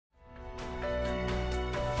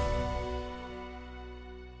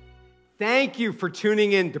Thank you for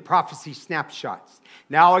tuning in to Prophecy Snapshots.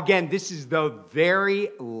 Now, again, this is the very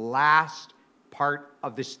last part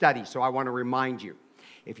of the study, so I want to remind you.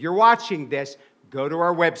 If you're watching this, go to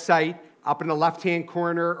our website, up in the left-hand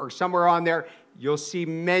corner or somewhere on there, you'll see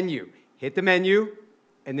menu. Hit the menu,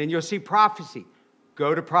 and then you'll see Prophecy.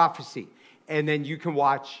 Go to Prophecy, and then you can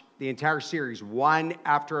watch the entire series, one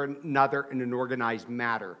after another in an organized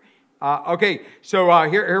manner. Okay, so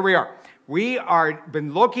here we are. We are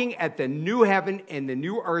been looking at the new heaven and the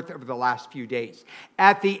new earth over the last few days.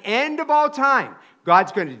 At the end of all time,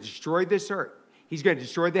 God's going to destroy this earth. He's going to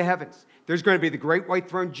destroy the heavens. There's going to be the great white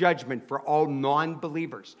throne judgment for all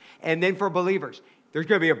non-believers. And then for believers, there's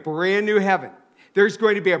going to be a brand new heaven. There's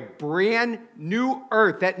going to be a brand new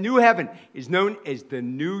earth. That new heaven is known as the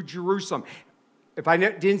New Jerusalem. If I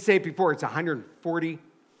didn't say it before, it's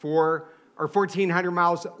 144 or 1,400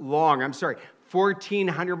 miles long. I'm sorry,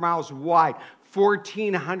 1,400 miles wide,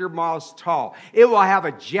 1,400 miles tall. It will have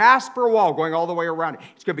a jasper wall going all the way around it.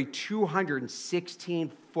 It's going to be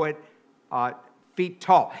 216 feet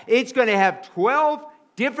tall. It's going to have 12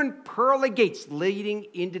 different pearly gates leading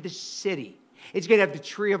into the city. It's going to have the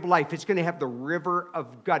tree of life. It's going to have the river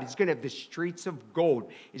of God. It's going to have the streets of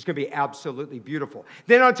gold. It's going to be absolutely beautiful.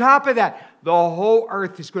 Then on top of that, the whole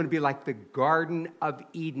earth is going to be like the Garden of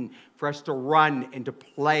Eden for us to run and to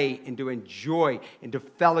play and to enjoy and to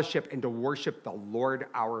fellowship and to worship the Lord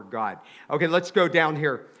our God. Okay, let's go down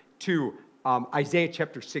here to Isaiah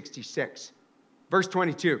chapter 66, verse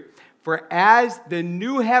 22. For as the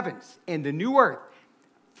new heavens and the new earth,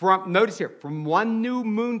 notice here, from one new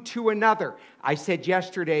moon to another. I said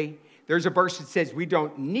yesterday, there's a verse that says we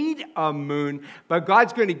don't need a moon, but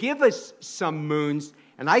God's going to give us some moons,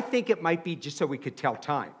 and I think it might be just so we could tell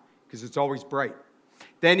time, because it's always bright.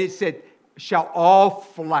 Then it said, shall all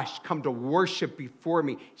flesh come to worship before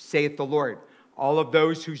me, saith the Lord. All of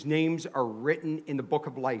those whose names are written in the book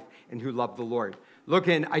of life and who love the Lord. Look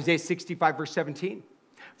in Isaiah 65, verse 17.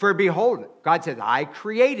 For behold, God says, I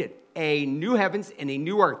created a new heavens and a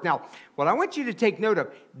new earth. Now, what I want you to take note of,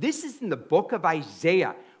 this is in the book of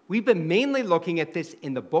Isaiah. We've been mainly looking at this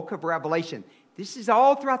in the book of Revelation. This is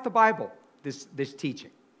all throughout the Bible, this teaching.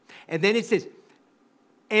 And then it says,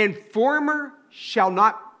 and former shall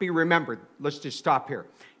not be remembered. Let's just stop here.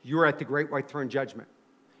 You were at the great white throne judgment.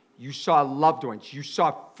 You saw loved ones. You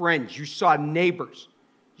saw friends. You saw neighbors.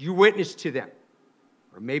 You witnessed to them.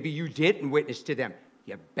 Or maybe you didn't witness to them.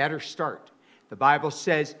 You better start. The Bible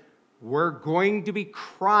says we're going to be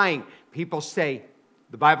crying. People say,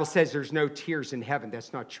 the Bible says there's no tears in heaven.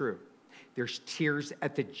 That's not true. There's tears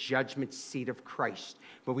at the judgment seat of Christ.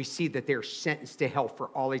 But we see that they're sentenced to hell for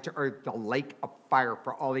all eternity, or the lake of fire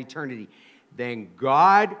for all eternity. Then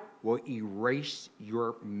God will erase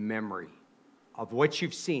your memory of what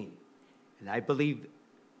you've seen. And I believe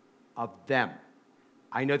of them.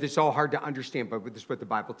 I know this is all hard to understand, but this is what the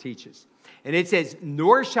Bible teaches. And it says,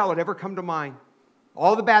 nor shall it ever come to mind.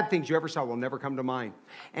 All the bad things you ever saw will never come to mind.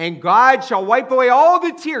 And God shall wipe away all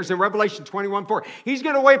the tears in Revelation 21:4. He's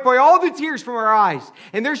going to wipe away all the tears from our eyes.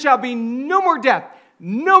 And there shall be no more death,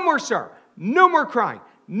 no more sorrow, no more crying,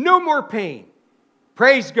 no more pain.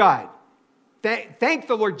 Praise God. Thank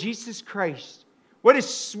the Lord Jesus Christ. What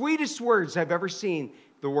is sweetest words I've ever seen.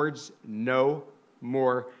 The words, no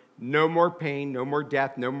more. No more pain, no more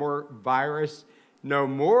death, no more virus, no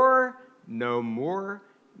more, no more,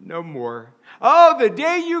 no more. Oh, the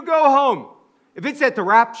day you go home, if it's at the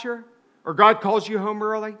rapture or God calls you home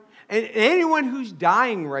early, and anyone who's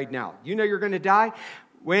dying right now, you know you're going to die.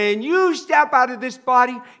 When you step out of this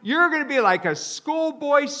body, you're going to be like a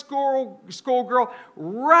schoolboy, schoolgirl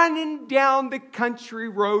running down the country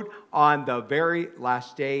road on the very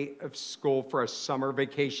last day of school for a summer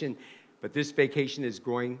vacation. But this vacation is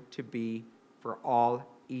going to be for all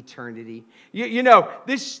eternity. You know,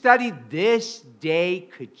 this study, this day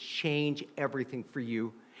could change everything for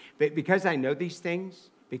you. But because I know these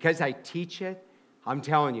things, because I teach it, I'm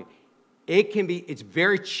telling you, it's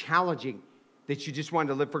very challenging that you just want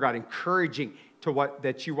to live for God, encouraging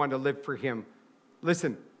that you want to live for Him.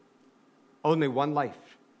 Listen, only one life.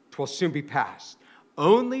 'Twill soon be past.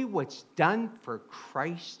 Only what's done for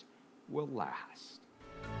Christ will last.